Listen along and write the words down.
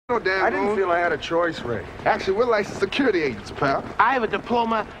No damn I didn't feel I had a choice, Ray. Actually, we're licensed security agents, pal. I have a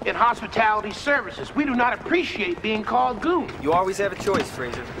diploma in hospitality services. We do not appreciate being called goon. You always have a choice,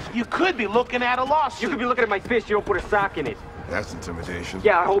 Fraser. You could be looking at a lawsuit. You could be looking at my fist. You don't put a sock in it. That's intimidation.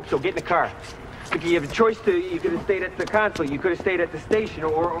 Yeah, I hope so. Get in the car. If you have a choice to, you could have stayed at the consulate. You could have stayed at the station,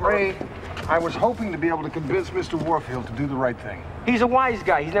 or... Ray, I was hoping to be able to convince Mr. Warfield to do the right thing. He's a wise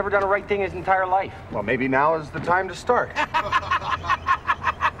guy. He's never done a right thing his entire life. Well, maybe now is the time to start.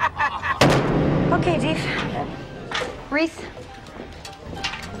 Okay, Chief. Wreath.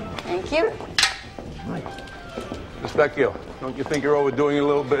 Thank you. Miss Vecchio, don't you think you're overdoing it a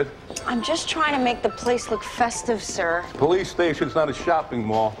little bit? I'm just trying to make the place look festive, sir. Police station's not a shopping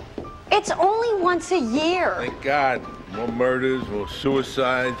mall. It's only once a year. Thank God. More murders, more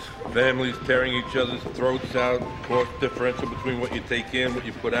suicides, families tearing each other's throats out, cost differential between what you take in, what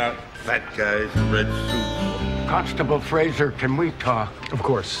you put out. Fat guys in red suits. Constable Fraser, can we talk? Of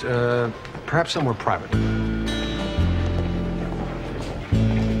course. Perhaps somewhere private.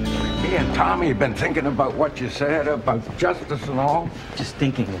 Me and Tommy have been thinking about what you said about justice and all. Just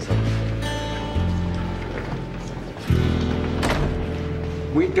thinking of something.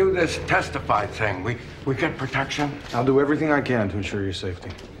 We do this testify thing. We get protection. I'll do everything I can to ensure your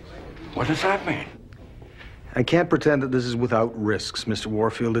safety. What does that mean? I can't pretend that this is without risks. Mr.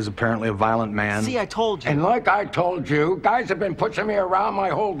 Warfield is apparently a violent man. See, I told you. And like I told you, guys have been pushing me around my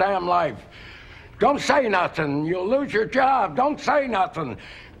whole damn life. Don't say nothing. You'll lose your job. Don't say nothing.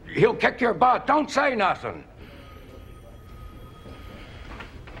 He'll kick your butt. Don't say nothing.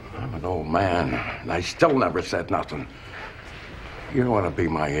 I'm an old man, and I still never said nothing. You don't want to be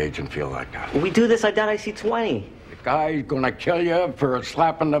my age and feel like that. We do this, I doubt I see 20. The guy's gonna kill you for a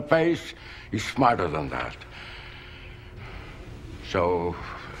slap in the face. He's smarter than that. So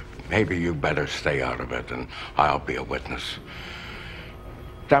maybe you better stay out of it, and I'll be a witness.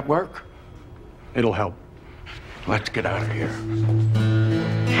 That work? It'll help. Let's get out of here.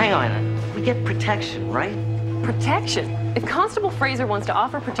 Hang on. We get protection, right? Protection? If Constable Fraser wants to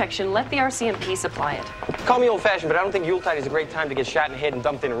offer protection, let the RCMP supply it. Call me old-fashioned, but I don't think Yuletide is a great time to get shot in the head and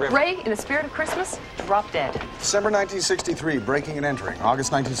dumped in a river. Ray, in the spirit of Christmas, drop dead. December 1963, breaking and entering.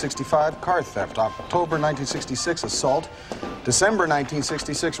 August 1965, car theft. October 1966, assault. December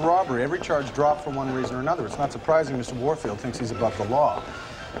 1966, robbery. Every charge dropped for one reason or another. It's not surprising Mr. Warfield thinks he's above the law.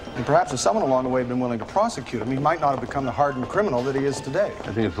 And perhaps if someone along the way had been willing to prosecute him, he might not have become the hardened criminal that he is today.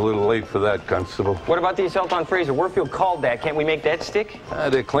 I think it's a little late for that, Constable. What about the assault on Fraser? Warfield called that. Can't we make that stick?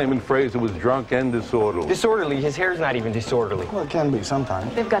 They're claiming Fraser was drunk and disorderly. Disorderly? His hair's not even disorderly. Well, it can be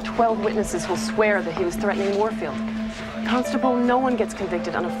sometimes. They've got 12 witnesses who'll swear that he was threatening Warfield. Constable, no one gets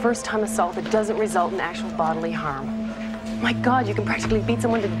convicted on a first-time assault that doesn't result in actual bodily harm. My God, you can practically beat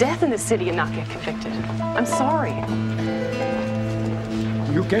someone to death in this city and not get convicted. I'm sorry.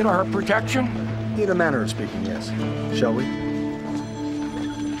 You get our protection? In a manner of speaking, yes. Shall we?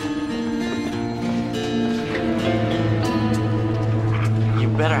 You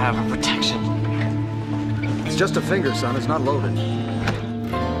better have a protection. It's just a finger, son. It's not loaded.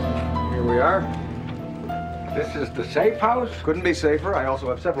 Here we are. This is the safe house? Couldn't be safer. I also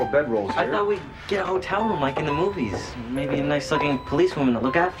have several bedrolls here. I thought we'd get a hotel room like in the movies. Maybe a nice-looking policewoman to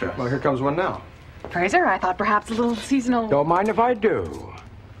look after us. Well, here comes one now. Fraser, I thought perhaps a little seasonal... Don't mind if I do.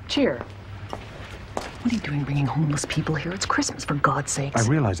 cheer. What are you doing bringing homeless people here? It's Christmas, for God's sakes. I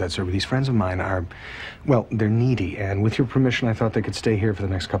realize that, sir, but these friends of mine are, well, they're needy, and with your permission, I thought they could stay here for the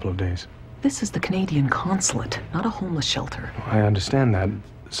next couple of days. This is the Canadian consulate, not a homeless shelter. I understand that.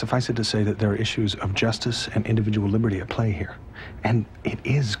 Suffice it to say that there are issues of justice and individual liberty at play here. And it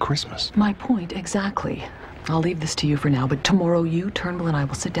is Christmas. My point, exactly. I'll leave this to you for now, but tomorrow you, Turnbull, and I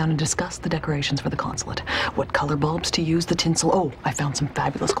will sit down and discuss the decorations for the consulate. What color bulbs to use, the tinsel. Oh, I found some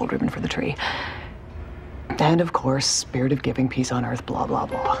fabulous gold ribbon for the tree. And, of course, spirit of giving, peace on earth, blah, blah,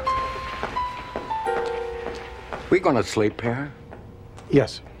 blah. We gonna sleep here?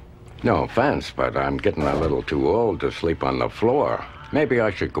 Yes. No offense, but I'm getting a little too old to sleep on the floor. Maybe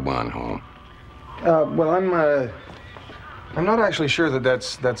I should go on home. Well, I'm not actually sure that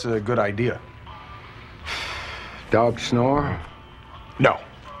that's a good idea. Dog snore? No.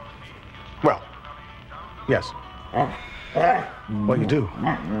 Well, yes. Well, you do.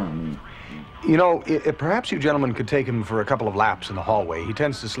 You know, perhaps you gentlemen could take him for a couple of laps in the hallway. He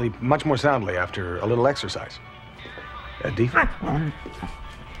tends to sleep much more soundly after a little exercise. Deep?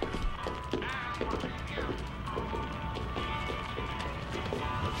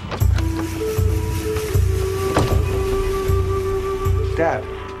 Dad,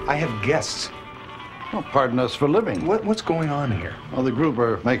 I have guests. Well, pardon us for living. What's going on here? Well, the group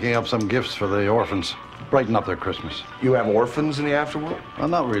are making up some gifts for the orphans. brighten up their Christmas. You have orphans in the afterworld? Well,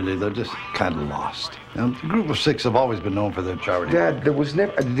 not really. They're just kind of lost. The group of 6 have always been known for their charity. Dad, there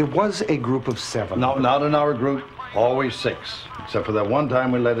was a group of 7. No, not in our group. Always 6. Except for that one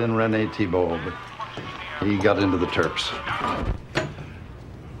time we let in Rene Thibault, but he got into the Terps.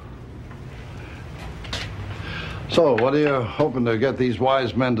 So, what are you hoping to get these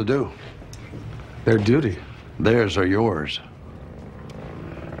wise men to do? Their duty. Theirs or yours.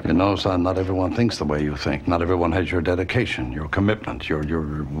 You know, son, not everyone thinks the way you think. Not everyone has your dedication, your commitment,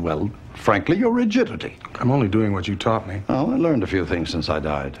 well, frankly, your rigidity. I'm only doing what you taught me. Oh, I learned a few things since I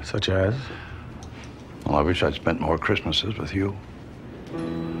died. Such as? Well, I wish I'd spent more Christmases with you.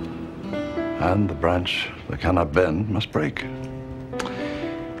 And the branch that cannot bend must break.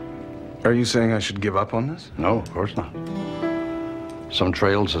 Are you saying I should give up on this? No, of course not. Some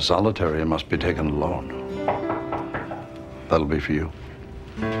trails are solitary and must be taken alone. That'll be for you.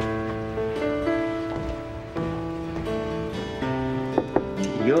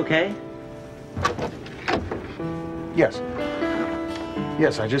 You okay? Yes.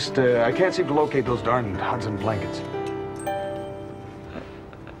 Yes, I can't seem to locate those darn Hudson blankets.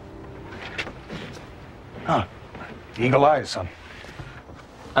 Huh. Eagle eyes, son.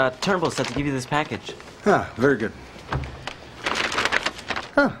 Turnbull said to give you this package. Huh, very good.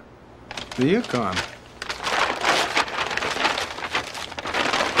 Huh. The Yukon.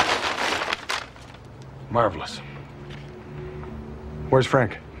 Marvelous. Where's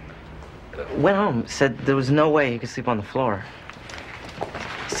Frank? Went home. Said there was no way he could sleep on the floor.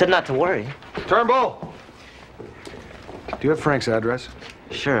 Said not to worry. Turnbull! Do you have Frank's address?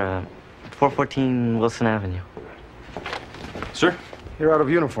 Sure, 414 Wilson Avenue. Sir? You're out of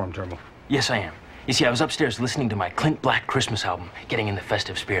uniform, Turnbull. Yes, I am. You see, I was upstairs listening to my Clint Black Christmas album, getting in the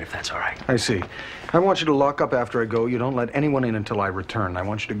festive spirit, if that's all right. I see. I want you to lock up after I go. You don't let anyone in until I return. I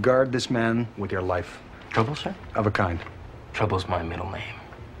want you to guard this man with your life. Trouble, sir? Of a kind. Trouble's my middle name.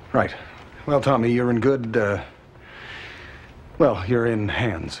 Right. Well, Tommy, you're in good, well, you're in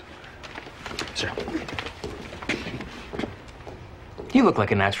hands. Sir. You look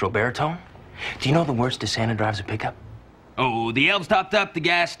like a natural baritone. Do you know the words to Santa Drives a Pickup? Oh, the elves topped up the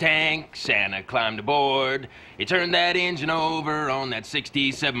gas tank. Santa climbed aboard. He turned that engine over on that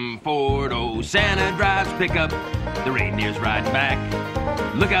 67 Ford. Oh, Santa drives pickup. The reindeer's riding back.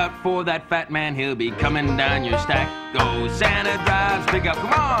 Look out for that fat man. He'll be coming down your stack. Oh, Santa drives pickup.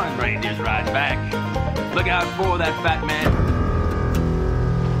 Come on, reindeer's riding back. Look out for that fat man.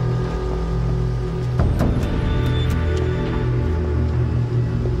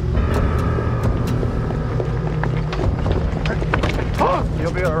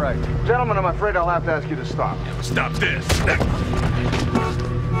 You'll be all right. Gentlemen, I'm afraid I'll have to ask you to stop. Stop this.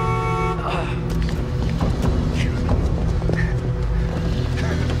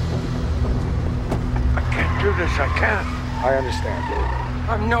 I can't do this, I can't. I understand.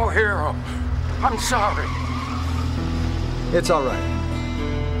 I'm no hero. I'm sorry. It's all right.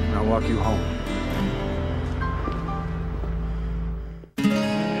 I'll walk you home.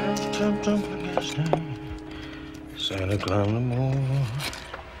 Santa Claus the moon.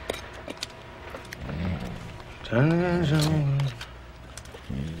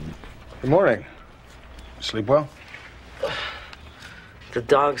 Good morning. Sleep well? The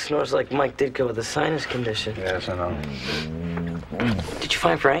dog snores like Mike Ditka with a sinus condition. Yes, I know. Did you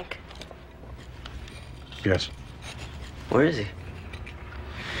find Frank? Yes. Where is he?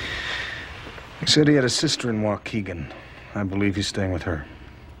 He said he had a sister in Waukegan. I believe he's staying with her.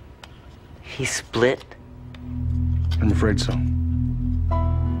 He split? I'm afraid so.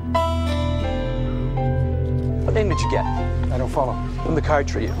 What name did you get? I don't follow. From the card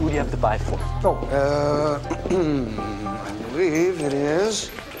tree. Who do you have to buy for? Oh, I believe it is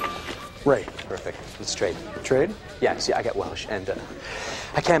Ray. Perfect. Let's trade. Trade? Yeah, see, I got Welsh, and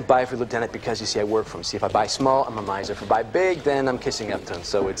I can't buy for Lieutenant because, you see, I work for him. See, if I buy small, I'm a miser. If I buy big, then I'm kissing up to him,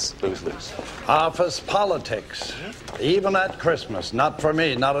 so it's lose-lose. Office politics. Even at Christmas. Not for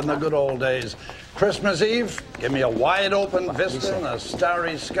me, not in the good old days. Christmas Eve, give me a wide open vista and a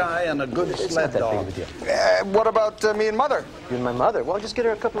starry sky and a good sled dog. What about me and Mother? You and my mother? Well, just get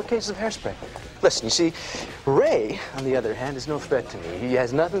her a couple of cases of hairspray. Listen, you see, Ray, on the other hand, is no threat to me. He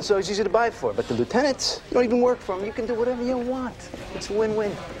has nothing, so he's easy to buy for. But the lieutenant, you don't even work for him. You can do whatever you want. It's a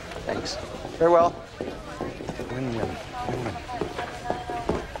win-win. Thanks. Very well. Win-win.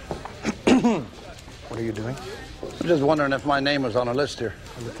 Win-win. What are you doing? I'm just wondering if my name was on a list here.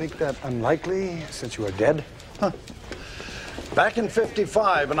 I would think that unlikely, since you are dead. Huh. Back in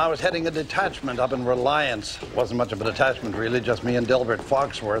 '55, when I was heading a detachment up in Reliance, wasn't much of a detachment, really, just me and Delbert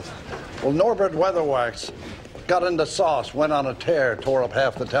Foxworth. Well, Norbert Weatherwax got into sauce, went on a tear, tore up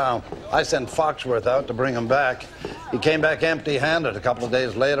half the town. I sent Foxworth out to bring him back. He came back empty-handed. A couple of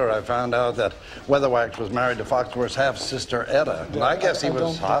days later, I found out that Weatherwax was married to Foxworth's half-sister, Etta. And I guess he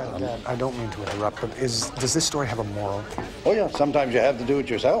was hot. Dad, I don't mean to interrupt, but does this story have a moral? Oh, yeah. Sometimes you have to do it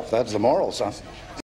yourself. That's the moral, son.